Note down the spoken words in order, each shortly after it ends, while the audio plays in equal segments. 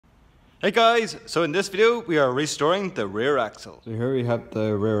Hey guys, so in this video we are restoring the rear axle. So here we have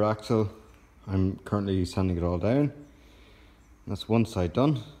the rear axle. I'm currently sanding it all down. That's one side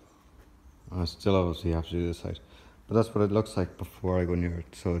done. I still obviously have to do this side. But that's what it looks like before I go near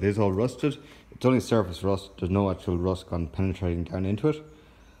it. So it is all rusted. It's only surface rust. There's no actual rust gone penetrating down into it.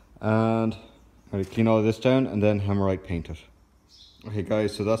 And I'm going to clean all this down and then hammerite paint it. Okay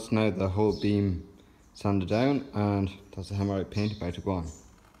guys, so that's now the whole beam sanded down and that's the hammerite paint about to go on.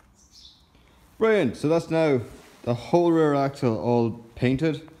 Brilliant, so that's now the whole rear axle all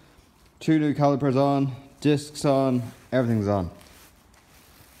painted. 2 new calipers on, discs on, everything's on.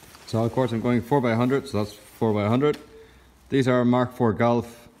 So of course I'm going 4x100, so that's 4x100. These are Mark IV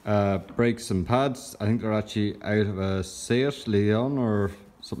Golf brakes and pads. I think they're actually out of a Seat Leon or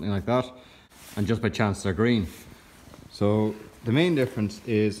something like that. And just by chance they're green. So the main difference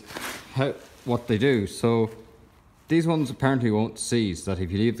is what they do. So these ones apparently won't seize, that if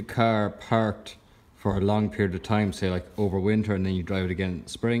you leave the car parked for a long period of time, say like over winter, and then you drive it again in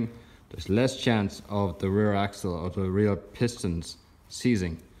spring, there's less chance of the rear axle or the rear pistons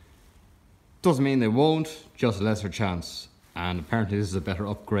seizing. Doesn't mean they won't, just a lesser chance. And apparently this is a better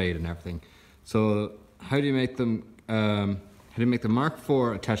upgrade and everything. So how do you make them, how do you make the Mark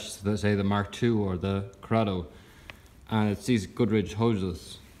IV attached to the, say the Mark II or the Corrado? And it's these Goodrich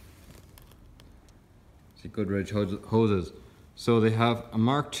hoses. Goodrich hoses. So they have a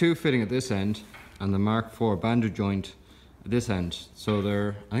Mark II fitting at this end and the Mark IV banjo joint at this end. So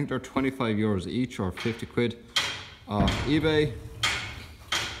they're, I think they're 25 euros each or 50 quid off eBay.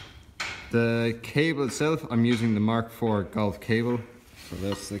 The cable itself, I'm using the Mark IV Golf cable. So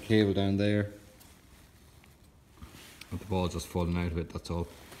that's the cable down there. With the ball just falling out of it, that's all.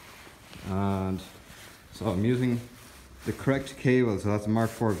 And so I'm using the correct cable, so that's a Mark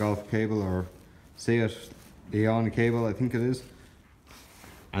IV Golf cable or Seat Leon cable, I think it is.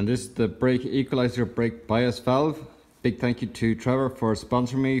 And this is the brake equalizer brake bias valve. Big thank you to Trevor for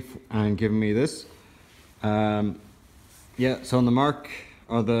sponsoring me and giving me this. Yeah, so on the Mark,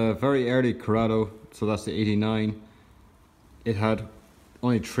 or the very early Corrado, so that's the 89, it had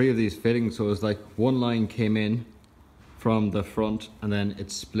only 3 of these fittings, so it was like one line came in from the front and then it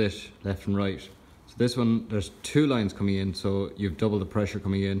split left and right. So this one, there's 2 lines coming in, so you've double the pressure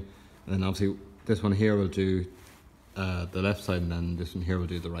coming in, and then obviously this one here will do the left side, and then this one here will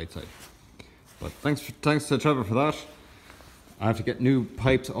do the right side. But thanks to Trevor for that. I have to get new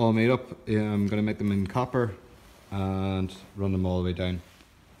pipes all made up. I'm going to make them in copper and run them all the way down.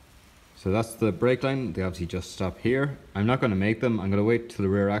 So that's the brake line. They obviously just stop here. I'm not going to make them. I'm going to wait till the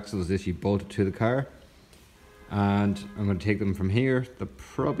rear axle is literally bolted to the car. And I'm going to take them from here. They'll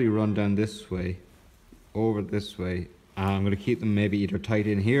probably run down this way, over this way. And I'm going to keep them maybe either tight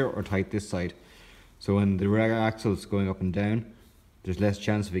in here or tight this side. So when the rear axle is going up and down, there's less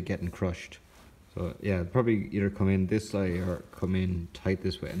chance of it getting crushed. So yeah, probably either come in this side or come in tight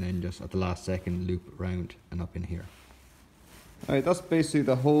this way, and then just at the last second loop around and up in here. Alright, that's basically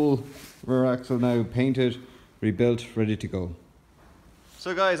the whole rear axle now painted, rebuilt, ready to go.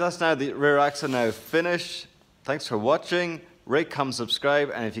 So guys, that's now the rear axle now finished. Thanks for watching. Rate, comment,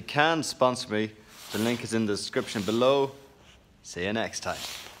 subscribe, and if you can, sponsor me. The link is in the description below. See you next time.